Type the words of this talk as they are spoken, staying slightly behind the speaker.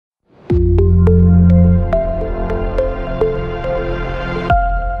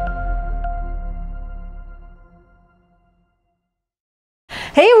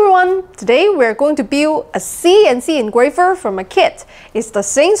Today we're going to build a CNC engraver from a kit. It's the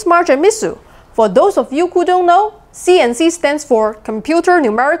SainSmart Genmitsu. For those of you who don't know, CNC stands for Computer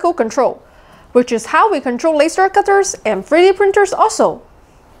Numerical Control, which is how we control laser cutters and 3D printers also.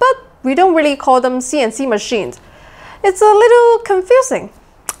 But we don't really call them CNC machines. It's a little confusing.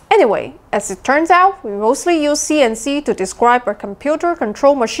 Anyway, as it turns out, we mostly use CNC to describe a computer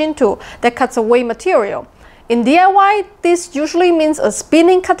control machine tool that cuts away material. In DIY, this usually means a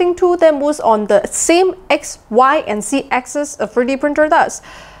spinning cutting tool that moves on the same X, Y, and Z axis a 3D printer does.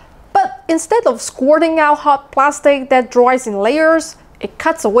 But instead of squirting out hot plastic that dries in layers, it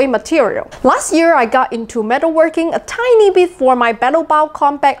cuts away material. Last year, I got into metalworking a tiny bit for my BattleBout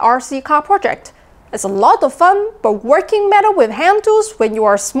Compact RC car project. It's a lot of fun, but working metal with hand tools when you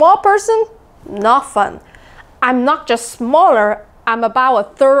are a small person, not fun. I'm not just smaller, I'm about a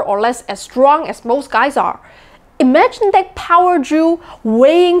third or less as strong as most guys are. Imagine that power drill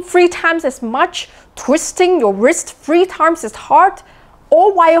weighing 3 times as much, twisting your wrist 3 times as hard,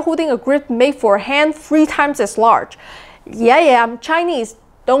 all while holding a grip made for a hand 3 times as large. Yeah, I'm Chinese.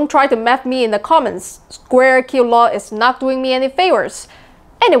 Don't try to map me in the comments. Square kill law is not doing me any favors.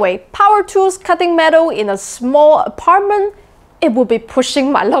 Anyway, power tools cutting metal in a small apartment, it would be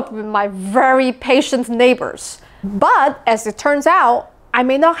pushing my luck with my very patient neighbors. But as it turns out, I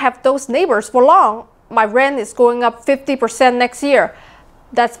may not have those neighbors for long. My rent is going up 50% next year.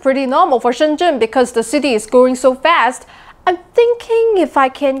 That's pretty normal for Shenzhen because the city is growing so fast. I'm thinking if I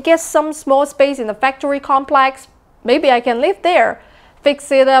can get some small space in the factory complex, maybe I can live there. Fix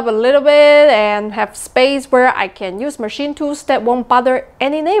it up a little bit and have space where I can use machine tools that won't bother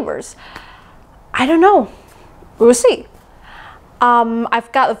any neighbors. I don't know. We'll see.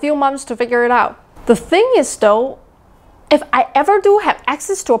 I've got a few months to figure it out. The thing is though, if I ever do have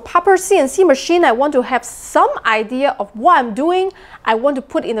access to a proper CNC machine, I want to have some idea of what I'm doing. I want to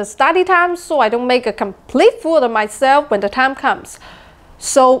put in a study time so I don't make a complete fool of myself when the time comes.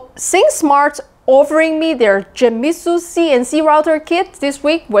 So SainSmart offering me their Genmitsu CNC router kit this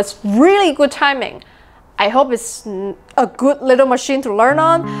week was really good timing. I hope it's a good little machine to learn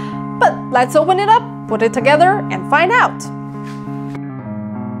on, but let's open it up, put it together, and find out.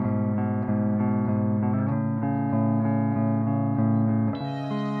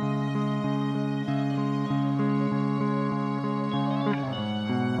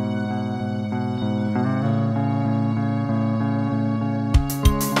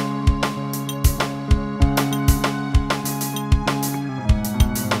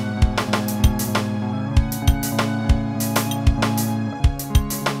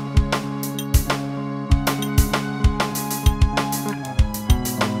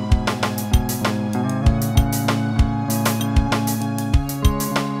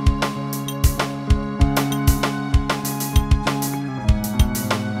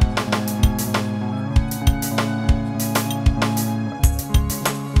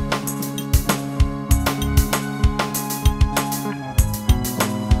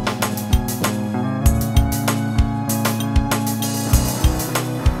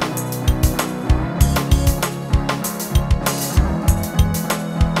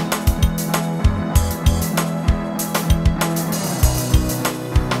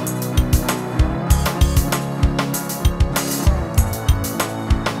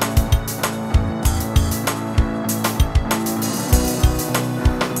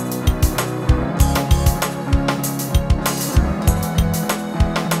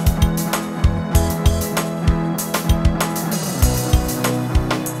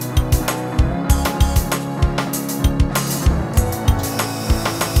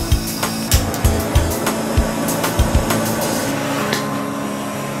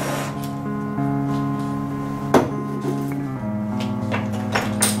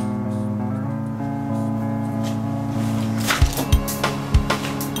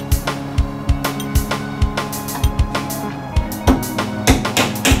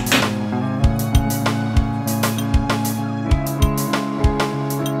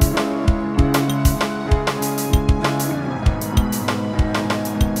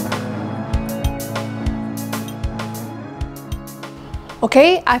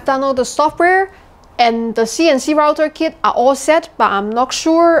 Okay, I've downloaded the software and the CNC router kit are all set, but I'm not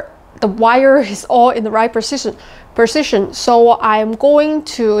sure the wire is all in the right precision. So I'm going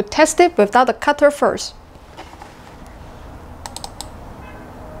to test it without the cutter first.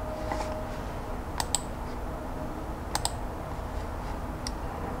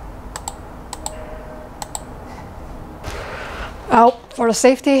 Oh, for the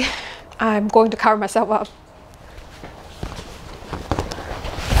safety, I'm going to cover myself up.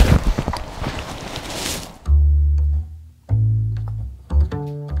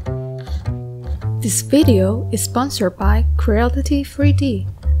 This video is sponsored by Creality 3D,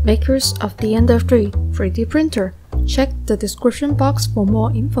 makers of the Ender 3 3D printer. Check the description box for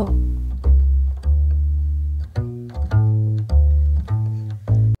more info.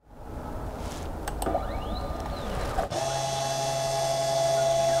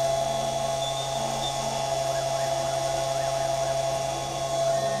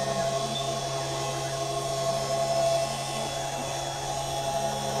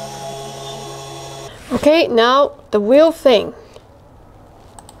 Okay, now the wheel thing.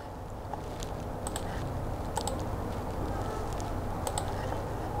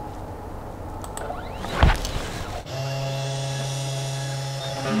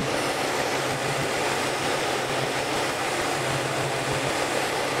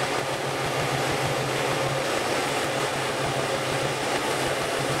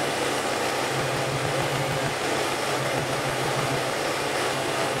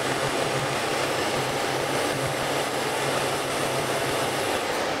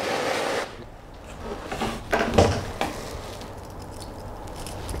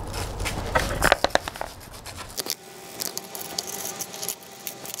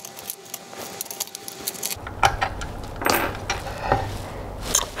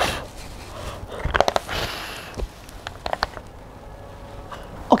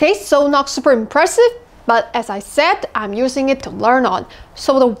 Okay, so not super impressive, but as I said, I'm using it to learn on.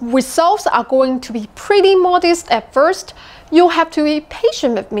 So the results are going to be pretty modest at first. You'll have to be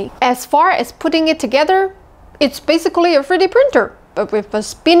patient with me. As far as putting it together, it's basically a 3D printer, but with a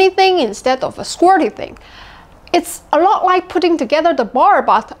spinny thing instead of a squirty thing. It's a lot like putting together the bar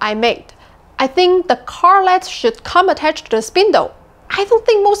bot I made. I think the carlets should come attached to the spindle. I don't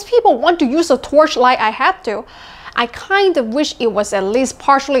think most people want to use a torch like I had to. I kind of wish it was at least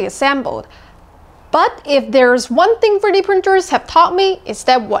partially assembled. But if there's one thing 3D printers have taught me, is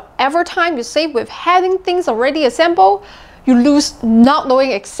that whatever time you save with having things already assembled, you lose not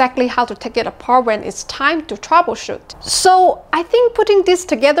knowing exactly how to take it apart when it's time to troubleshoot. So I think putting this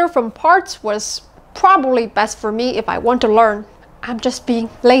together from parts was probably best for me if I want to learn. I'm just being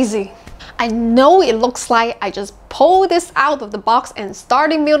lazy. I know it looks like I just pulled this out of the box and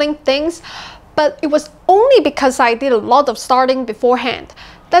started building things, but it was only because I did a lot of starting beforehand.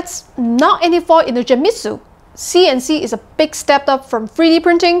 That's not any fault in the Genmitsu. CNC is a big step up from 3D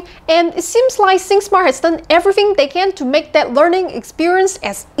printing, and it seems like SainSmart has done everything they can to make that learning experience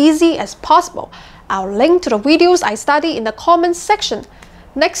as easy as possible. I'll link to the videos I studied in the comments section.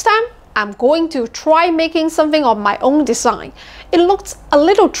 Next time, I'm going to try making something of my own design. It looks a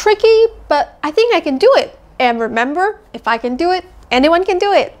little tricky, but I think I can do it. And remember, if I can do it, anyone can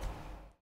do it.